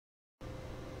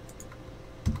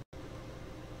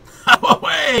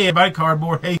Hey, everybody,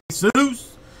 Cardboard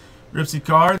Jesus. Ripsy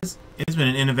Cards. It's been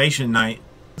an innovation night.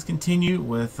 Let's continue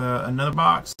with another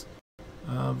box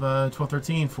of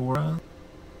 1213 for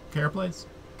krplays.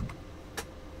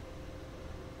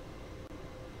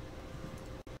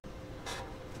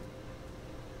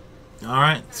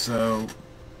 Alright, so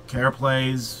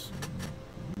krplays,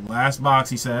 last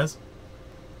box, he says.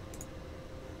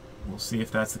 We'll see if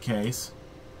that's the case.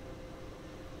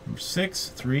 Number 6,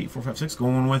 3, 4, 5, 6.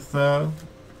 Going with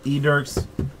E-Dirk's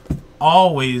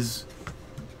always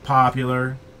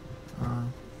popular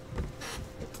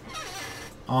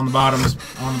on the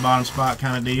bottom spot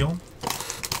kind of deal.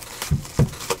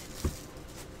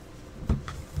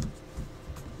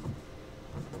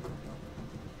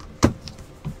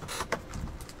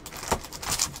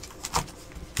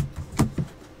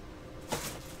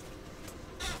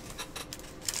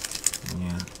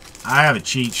 I have a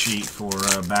cheat sheet for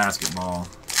basketball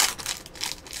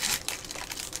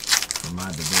for my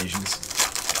divisions.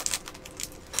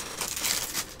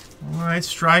 Alright,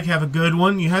 Strike, have a good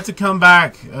one. You have to come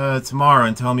back tomorrow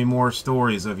and tell me more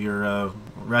stories of your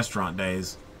restaurant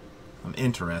days. I'm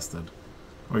interested.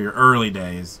 Or your early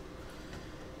days.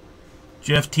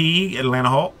 Jeff T, Atlanta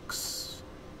Hawks.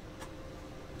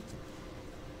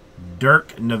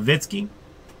 Dirk Nowitzki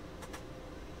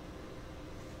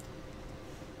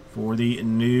for the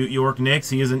New York Knicks.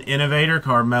 He is an innovator.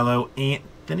 Carmelo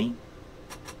Anthony.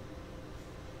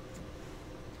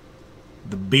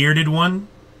 The bearded one,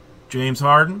 James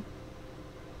Harden.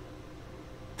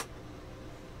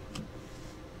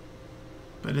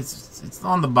 But it's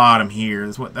on the bottom here.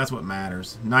 That's what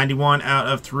matters. 91 out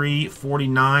of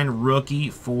 349 rookie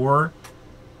for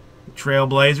the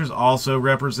Trailblazers, also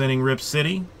representing Rip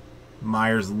City.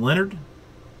 Myers Leonard.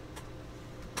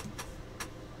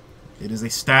 It is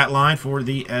a stat line for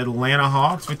the Atlanta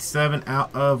Hawks. 57 out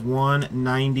of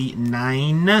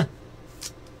 199.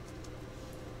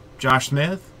 Josh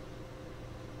Smith.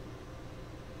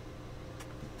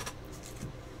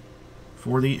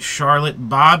 For the Charlotte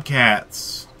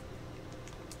Bobcats.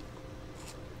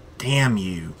 Damn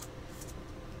you.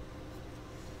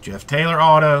 Jeff Taylor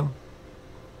auto.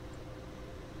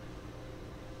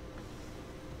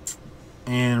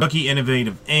 And rookie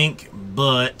innovative ink,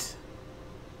 but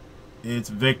it's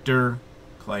Victor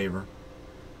Claver.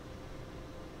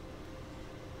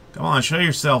 Come on, show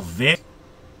yourself, Vic.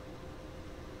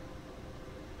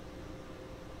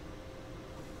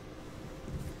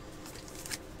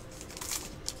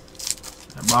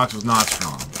 That box was not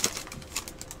strong.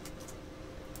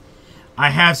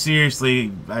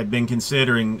 I've been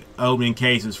considering opening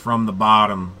cases from the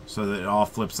bottom so that it all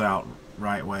flips out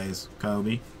right ways.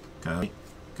 Kobe, Kobe,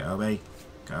 Kobe,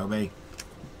 Kobe.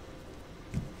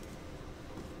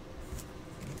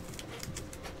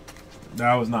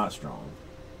 That was not strong.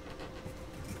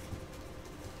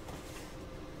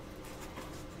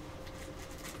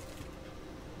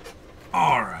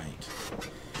 All right.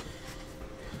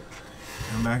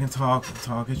 Come back and talk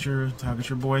at your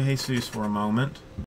boy Jesus for a moment.